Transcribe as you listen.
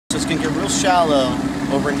going to get real shallow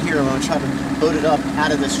over in here. I'm going to try to boat it up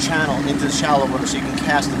out of this channel into the shallow water so you can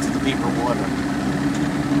cast into the deeper water.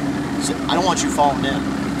 So I don't want you falling in,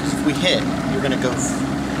 because if we hit, you're going to go,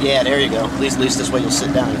 yeah, there you go. At least this way you'll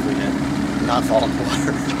sit down if we hit, not fall in the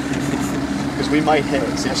water. Because we might hit.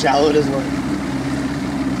 See how shallow it is? Look.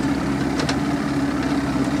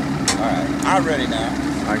 Alright, I'm ready now.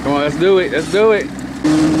 Alright, come on, let's do it. Let's do it.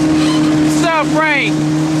 What's up, Frank?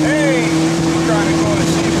 Hey, we're trying to go and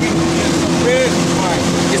see if we can get some reds tonight.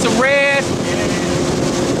 Get some reds?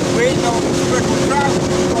 Yeah. Waiting on the speckled trout.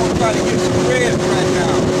 We're going to try to get some reds right now.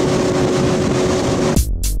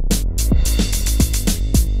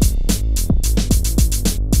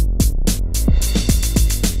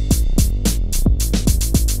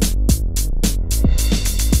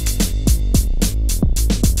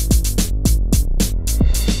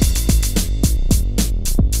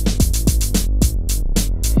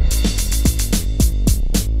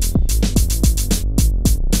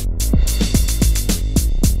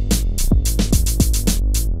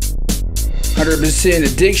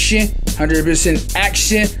 100% addiction, 100%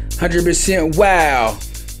 action, 100% wow.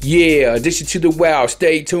 Yeah, addiction to the wow.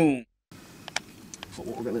 Stay tuned. So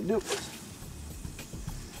what we're going to do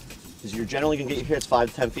is you're generally going to get your hits 5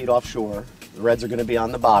 to 10 feet offshore. The reds are going to be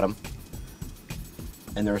on the bottom.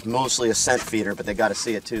 And there's mostly a scent feeder, but they got to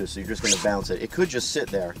see it too, so you're just going to bounce it. It could just sit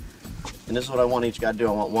there. And this is what I want each guy to do.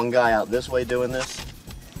 I want one guy out this way doing this.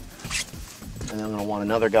 And then I'm going to want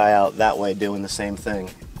another guy out that way doing the same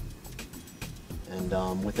thing.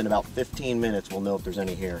 And within about 15 minutes, we'll know if there's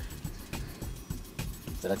any here.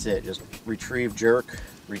 So that's it. Just retrieve, jerk,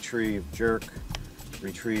 retrieve, jerk,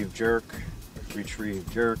 retrieve, jerk, retrieve,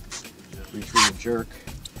 jerk, retrieve, jerk,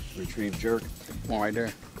 retrieve, jerk. One right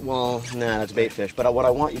there. Well, nah, that's bait fish. But what I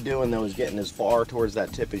want you doing though is getting as far towards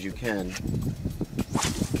that tip as you can.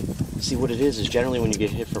 See, what it is generally when you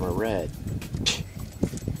get hit from a red,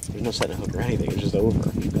 there's no setting a hook or anything. It's just over.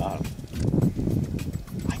 You got him.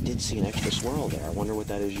 I did see an extra swirl there. I wonder what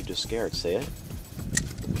that is you just scared. See it?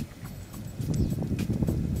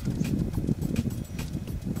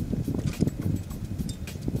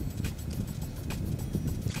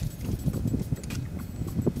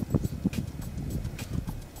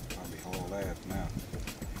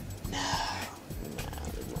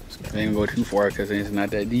 I ain't gonna go too far because it's not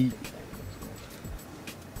that deep.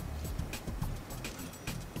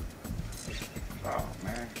 Oh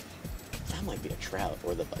man, That might be a trout,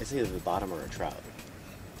 or it's either the bottom or a trout.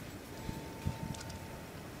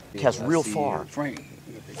 Cast real far. Frank.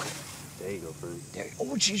 There you go, Frank.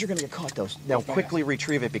 Oh, geez, you're gonna get caught though. Now quickly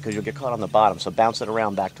retrieve it because you'll get caught on the bottom. So bounce it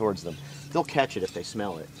around back towards them. They'll catch it if they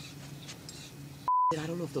smell it. I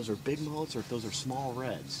don't know if those are big mullets or if those are small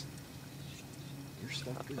reds. You're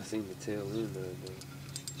stuck. I seen the tail in there.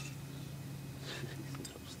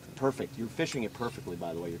 Perfect. You're fishing it perfectly,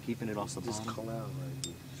 by the way. You're keeping it off the bottom. Just call out right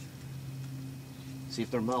here. See,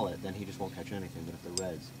 if they're mullet, then he just won't catch anything. But if they're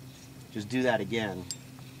reds, just do that again.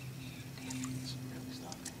 It's really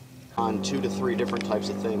stuck. On 2 to 3 different types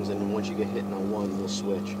of things, and then once you get hit on one, we'll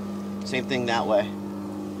switch. Same thing that way.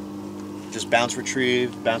 Just bounce,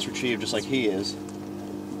 retrieve, just like he is.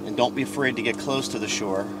 And don't be afraid to get close to the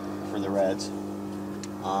shore for the reds.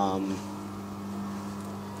 I'm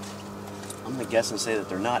going to guess and say that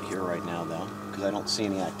they're not here right now, though, because I don't see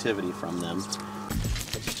any activity from them.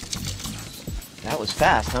 That was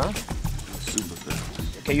fast, huh? Super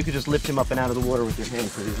fast. Okay, you could just lift him up and out of the water with your hand,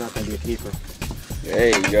 because he's not going to be a keeper. There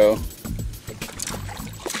you go.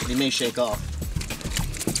 He may shake off.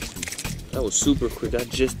 That was super quick. I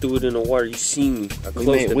just threw it in the water. You see me.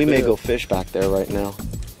 We may go fish back there right now.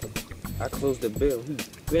 I closed the bill.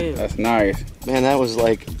 Bam. That's nice. Man, that was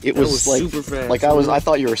like, it was like, super fast. like I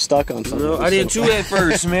thought you were stuck on something. No, I did too at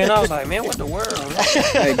first, man. I was like, man, what the world?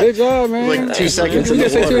 Hey, good job, man. Like 2 seconds You in the gotta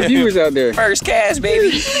say to the water. viewers out there. First cast,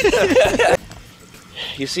 baby.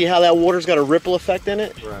 You see how that water's got a ripple effect in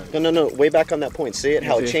it? Right. No, way back on that point. See it?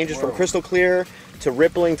 How it changes from crystal clear to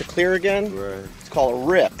rippling to clear again? Right. It's called a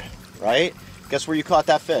rip, right? Guess where you caught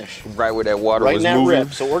that fish? Right where that water Right was in that moving.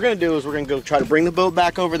 rip. So what we're going to do is we're going to go try to bring the boat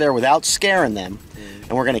back over there without scaring them.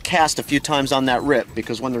 And we're going to cast a few times on that rip,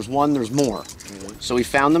 because when there's one, there's more. So we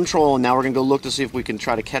found them trolling. Now we're going to go look to see if we can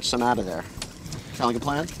try to catch some out of there. Sound like a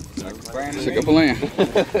plan? It's a good plan.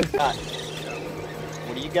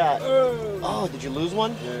 What do you got? Oh, did you lose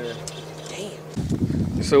one? Yeah.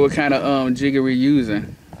 Damn. So what kind of jig are we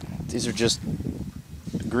using? These are just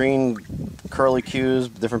green curly cues.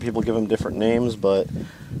 Different people give them different names, but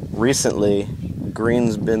recently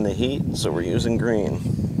green's been the heat, so we're using green.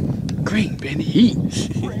 Green been heat.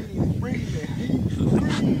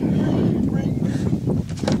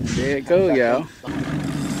 There it go, y'all.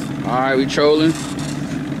 Alright, we trolling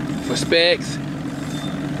for Specs.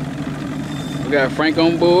 We got Frank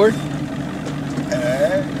on board.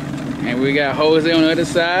 And we got Jose on the other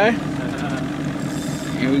side.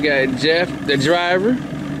 And we got Jeff, the driver.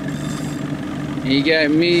 And you got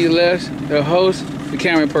me left, the host, the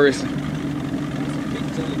camera person.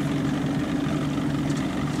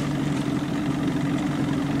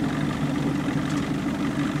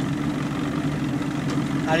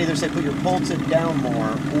 I'd either say put your pole tip down more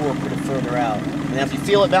or put it further out. And if you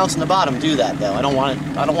feel it bouncing the bottom, do that though. I don't want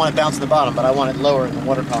it bouncing the bottom, but I want it lower in the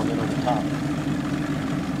water column than on the top.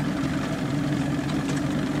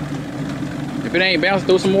 If it ain't bouncing,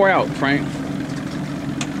 throw some more out, Frank.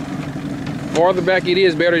 Farther back it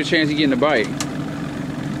is, better the chance you getting the bite.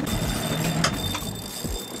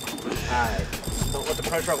 Alright. Don't let the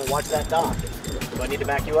pressure up and watch that dock. Do I need to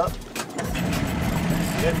back you up?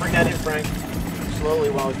 Good, bring that in, Frank. Slowly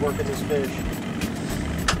while he's working this fish.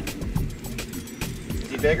 Is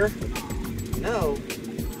he bigger? No.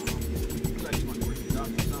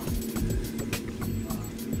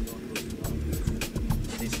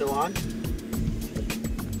 Is he still on?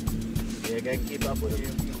 Yeah, I can keep up with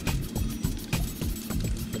him.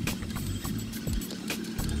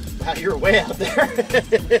 Wow, you're way out there.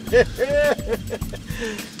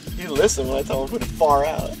 You listen when I tell him to put it far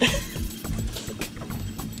out.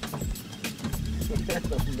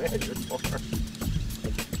 Measure far.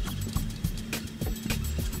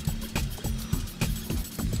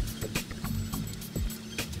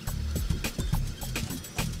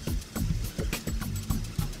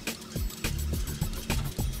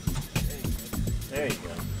 There you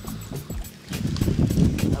go.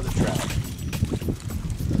 Another trout.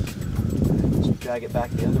 Let's drag it back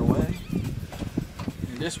the other way.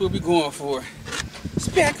 And that's what we going for.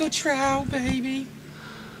 Speckled trout, baby.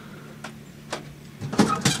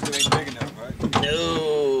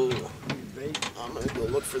 No. I'm gonna go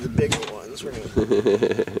look for the bigger ones. We're gonna.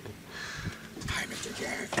 Hi, Mr.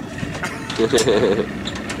 Jack.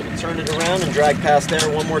 Gonna turn it around and drag past there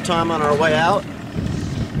one more time on our way out.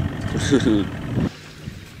 Keep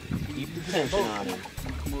the tension on him.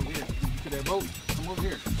 Come over here. To that boat. Come over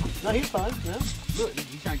here. No, he's fine. No. Look,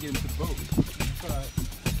 he's trying to get him to the boat.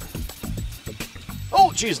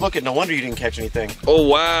 Oh, geez, look at. No wonder you didn't catch anything. Oh,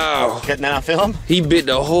 wow. Getting out, film. He bit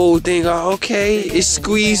the whole thing off. Okay, it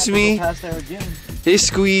squeezed me. Past there again. It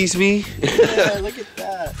squeezed me. Yeah, look at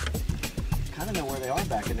that. Kind of know where they are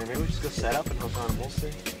back in there. Maybe we just go set up and hook on them. We'll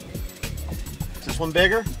see. Is this one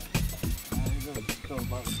bigger?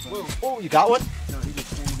 Oh, you got one?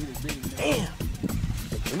 Damn.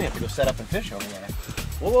 We may have to go set up and fish over there.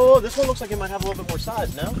 Whoa, whoa, whoa. This one looks like it might have a little bit more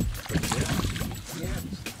size, no?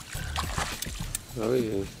 Oh,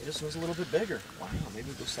 yeah. It just was a little bit bigger. Wow, maybe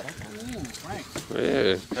we'll go set up on it. Frank.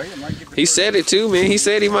 Yeah. He said it too, man. He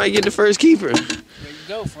said he might get the first keeper. There you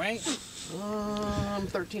go, Frank.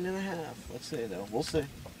 13 and a half. Let's see, though. We'll see.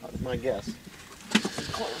 That was my guess.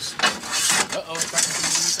 Close. Uh-oh.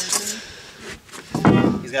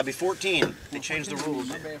 He's got to be 14. They changed the rules.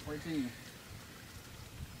 Not bad, 14.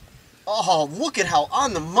 Oh, look at how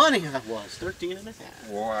on the money that was. 13 and a half.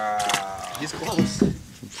 Wow. He's close.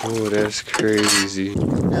 Oh, that's crazy.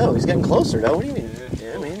 No, he's getting closer, though. What do you mean?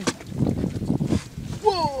 Yeah, I mean.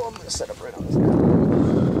 Whoa, I'm going to set up right on this guy.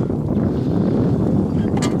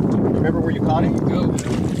 Remember where you caught him? Go.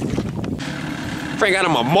 Frank got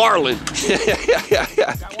him a marlin.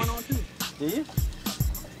 Got one on too. Do you?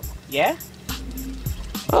 Yeah?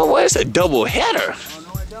 Oh, well, it's a double header. Oh,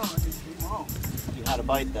 no, I don't. It's wrong. You had a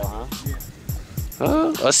bite, though, huh?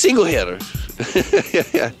 Yeah. A single header.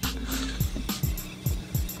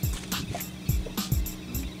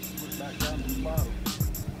 Back down to the bottom.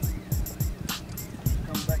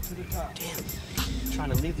 Come back to the top. Damn. I'm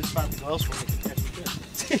trying to leave this spot to go elsewhere we can catch a fish.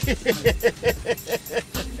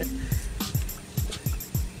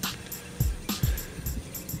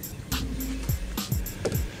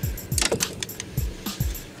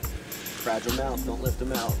 Fragile mouth, don't lift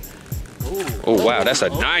him out. Ooh. Oh, wow, that's a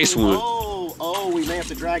nice one. Oh, we may have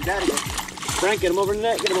to drag that again. Frank, get him over the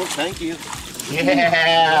net, get him over. Thank you.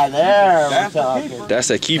 Yeah, there we're talking.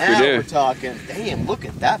 That's a keeper Now there. we're talking. Damn, look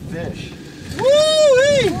at that fish.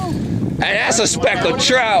 Woo-wee! Hey, that's a speckled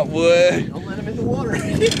trout, boy. Don't let him in the water.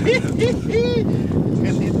 He's gonna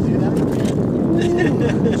need to do that.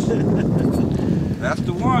 That's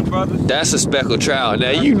the one, brother. That's a speckled trout.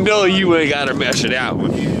 Now, you know you ain't got to measure that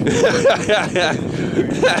one.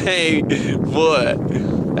 Hey, boy.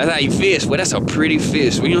 That's how you fish. Well, that's a pretty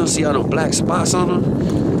fish. Well, you don't see all them black spots on them?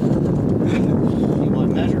 You want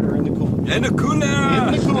to measure her in the cooler? In the cooler.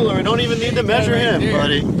 In the cooler. Don't even need to measure him,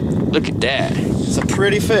 buddy. Look at that. It's a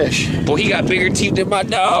pretty fish. Boy, he got bigger teeth than my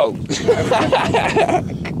dog.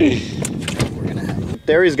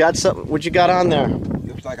 Barry's got something. What you got on there?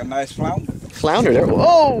 Looks like a nice flounder. Flounder. There.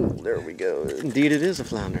 Oh, there we go. Indeed, it is a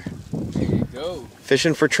flounder. There you go.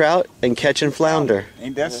 Fishing for trout and catching flounder.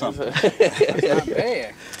 Ain't that something? That's not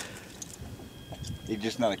bad. He's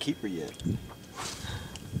just not a keeper yet.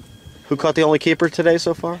 Who caught the only keeper today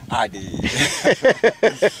so far? I did.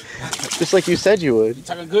 Just like you said you would. You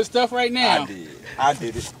talking good stuff right now. I did. I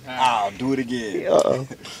did it. I'll do it again. Uh-oh.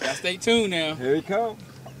 Gotta stay tuned now. Here he comes.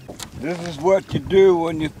 This is what you do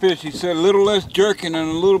when you fish. He said a little less jerking and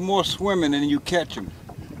a little more swimming and you catch him.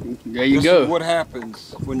 There you This go. is what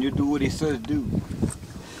happens when you do what he says do.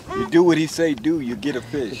 You do what he say do, you get a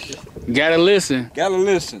fish. You gotta listen. Gotta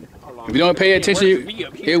listen. If you don't pay attention,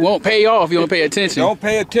 it won't pay off if you don't pay attention. Don't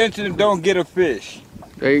pay attention and don't get a fish.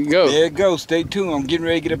 There you go. There it goes. Stay tuned. I'm getting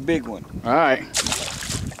ready to get a big one. All right.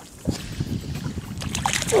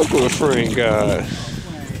 Look what Frank got.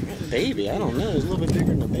 Baby, I don't know. He's a little bit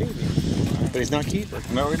bigger than a baby. But he's not a keeper.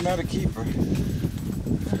 No, he's not a keeper.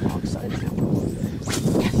 I'm excited.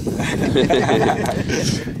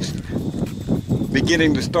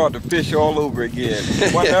 Beginning to start to fish all over again.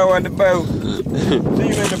 1 hour on the boat. See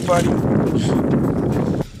you later, buddy.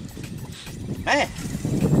 Man,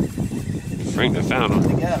 Frank done found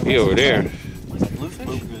him. He over there. what's that, bluefish?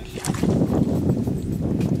 Bluefish.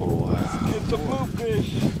 Oh, wow. It's a bluefish.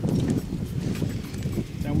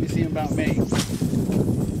 Now we see about May. See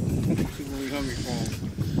where we hungry from.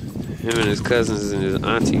 Him and his cousins and his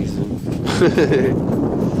aunties.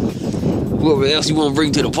 Whoever else you want to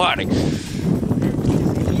bring to the party.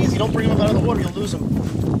 Easy, don't bring him out of the water, you'll lose him.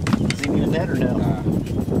 Does he need a net or no?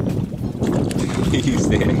 He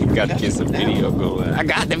said he got to get some video going. I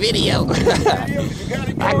got the video. You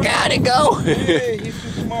gotta go. I got it, go. Hey, he's too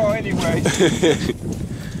small anyway.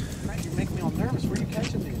 Frank, you make me all nervous. Where are you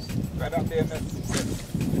catching these? Right up there in the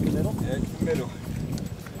Middle? yeah, in the middle.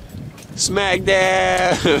 Smack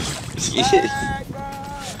that.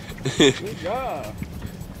 Good job.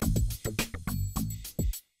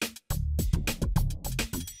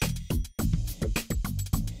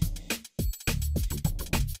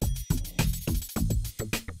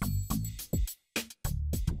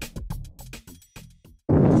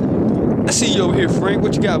 I see you over here, Frank.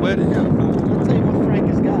 What you got, buddy? I'll tell you what Frank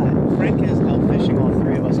has got. Frank has outfishing all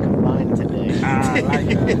three of us combined today. I like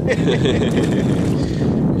that.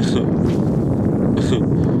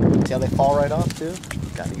 See how they fall right off too?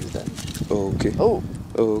 Gotta use that. Oh, okay. Oh,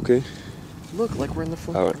 Oh, okay. look, like we're in the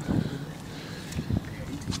front. All right.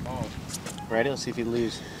 Ready? Let's see if he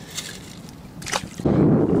leaves.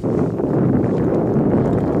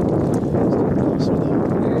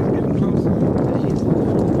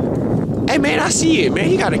 Hey, man, I see it, man.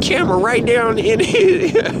 He got a camera right down in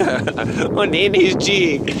his in his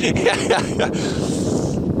jig.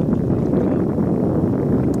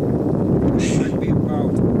 Might be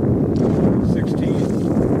about 16.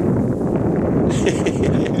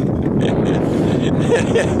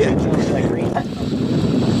 That green.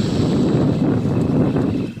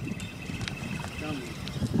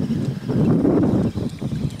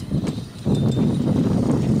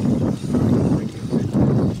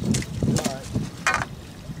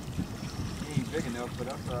 He ain't big enough, but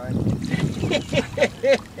that's all right.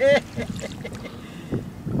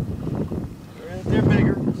 They're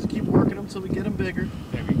bigger. Just keep working them until we get them bigger.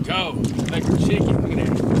 There we go. Electric chicken. Look at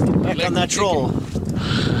that. Back on that troll.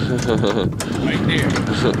 Right there.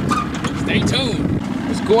 Stay tuned.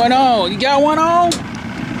 What's going on? You got one on? Get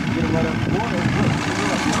him right up the water.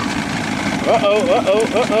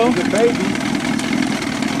 Uh-oh. Good baby.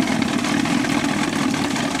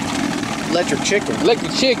 Electric chicken.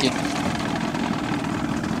 Electric chicken.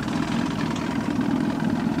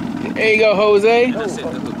 There you go, Jose. That's it.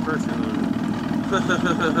 That look perfect.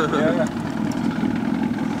 Yeah.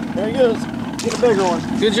 There he goes. Get a bigger one.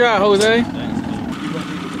 Good job, Jose.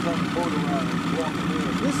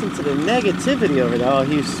 Listen to the negativity over there. Oh,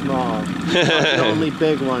 he's small. The only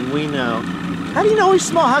big one we know. How do you know he's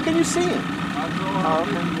small? How can you see him? Oh,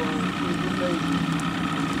 okay.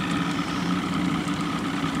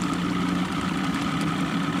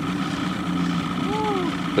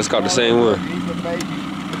 Let's call the same one.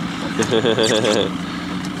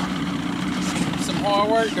 Some hard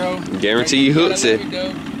work, though. Guarantee you hooks it.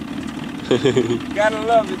 Gotta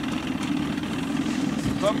love it.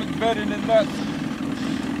 Something's better than nothing.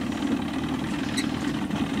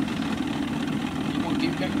 You want to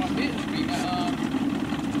give back my bitch?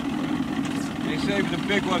 They saved the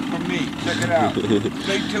big ones for me. Check it out.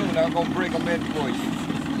 Stay tuned. I'm gonna bring them in for you.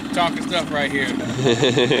 Talking stuff right here.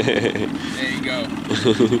 There you go.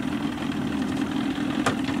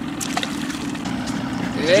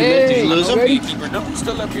 Hey, Did you lose him? ready? Beekeeper, no, he's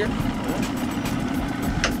still up here.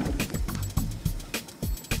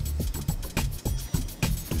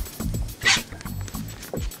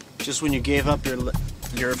 Just when you gave up your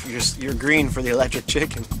green for the electric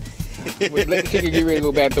chicken. Wait, let the chicken get ready to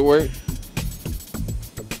go back to work.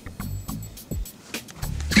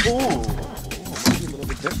 Ooh, might be a little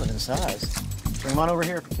bit different in size. Bring him on over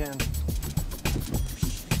here if you can.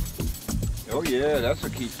 Oh yeah, that's a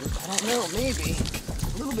keeper. I don't know, maybe.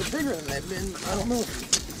 A little bit bigger than they've been, I don't know.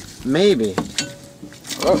 Maybe.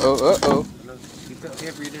 Uh-oh. He felt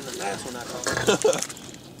heavier than the last one I caught.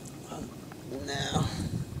 No,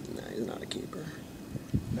 he's not a keeper.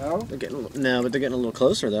 No? They're getting a little, no, but they're getting a little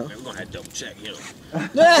closer though. We're gonna have to double check him.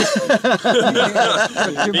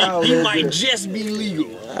 He might just be legal.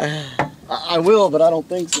 I will, but I don't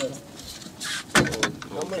think so. I'm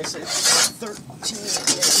gonna say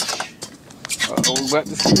 13-ish. Uh-oh, about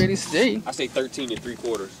to see ready to stay. I say 13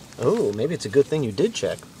 3/4. Oh, maybe it's a good thing you did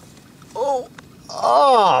check.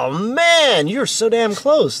 Oh man, you're so damn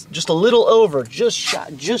close. Just a little over, just shy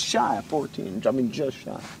of 14. I mean, just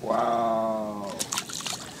shy. Wow.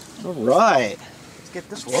 All right, let's get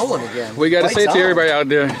this rolling again. We got to say to everybody out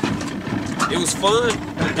there, It was fun,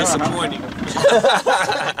 but disappointing.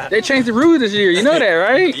 they changed the rules this year. You know that,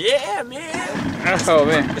 right? Yeah, man. Oh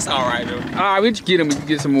man. It's all right though. All right, we just get them. We can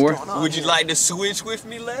get some more. Would you like to switch with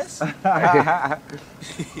me, Les?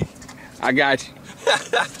 I got you.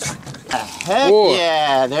 Heck Boy.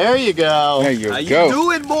 yeah, there you go. There you How you go.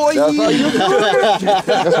 doing, boy? That's how you do it.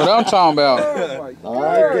 That's what I'm talking about.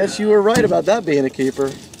 I guess you were right about that being a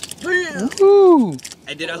keeper. Woo.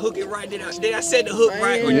 Hey, did I hook it right? Did I set the hook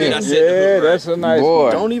right, or Yeah. did I set the Yeah, hook right? that's a nice Boy.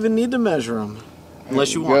 one. Don't even need to measure them,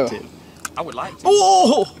 unless you want Go. to. I would like to,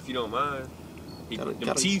 Oh, if you don't mind. He Gotta- them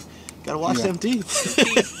gotta- teeth. gotta watch Yeah. them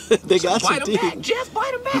teeth. They got some Bite them back, teeth. Jeff.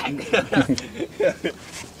 Bite them back.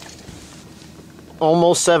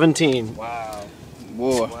 Almost 17. Wow.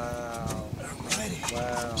 Boy. Wow.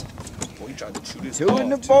 Wow. Boy, you tried to chew this Two off, in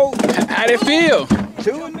the too. boat. How'd it feel?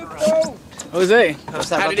 Two in the boat. Jose,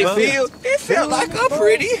 How did it feel? It felt like a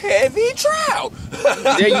pretty heavy trout.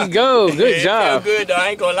 there you go. Good It job. felt good though. I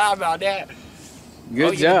ain't gonna lie about that.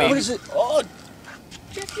 Good you job. What is it? Oh,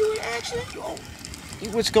 Jeff, you in action? Oh.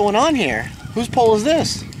 What's going on here? Whose pole is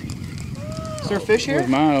this? Is there a fish here? Where's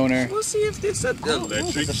mine on there? We'll see if this a I don't know if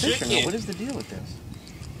electric it's a fish or not. chicken. What is the deal with this?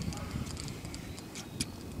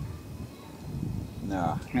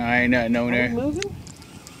 Nah. No, ain't nothing on Are we there. moving?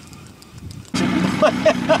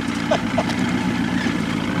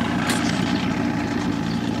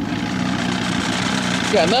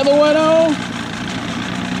 Got another one on?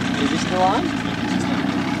 Is he still on?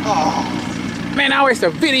 Man, I always the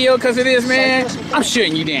video because of this, man. I'm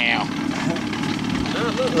shutting you down.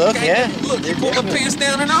 Look, yeah. Look, you pulled my pants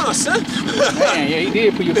down and all, son. Man, yeah, he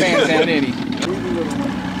did put your pants down, didn't he?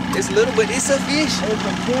 It's little, but it's a fish.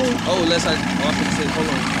 Oh, let's I often say, hold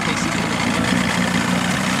on. I can't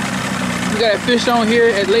see We got a fish on here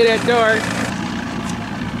at late at dark.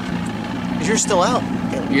 Is yours still out?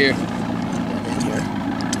 Yeah.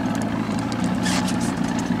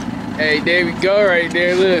 Hey, there we go, right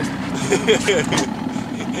there. Look.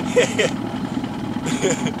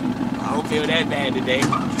 I don't feel that bad today.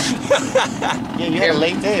 Yeah, you had a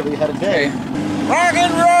late day, but you had a day. Hey, Rock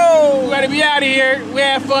and roll. we gotta be out of here. We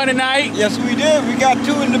had fun tonight. Yes, we did. We got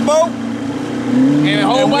two in the boat. And a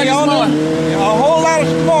whole And we bunch of on small. a whole lot of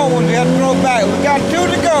small ones we had to throw back. We got two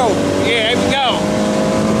to go. Yeah, here we go.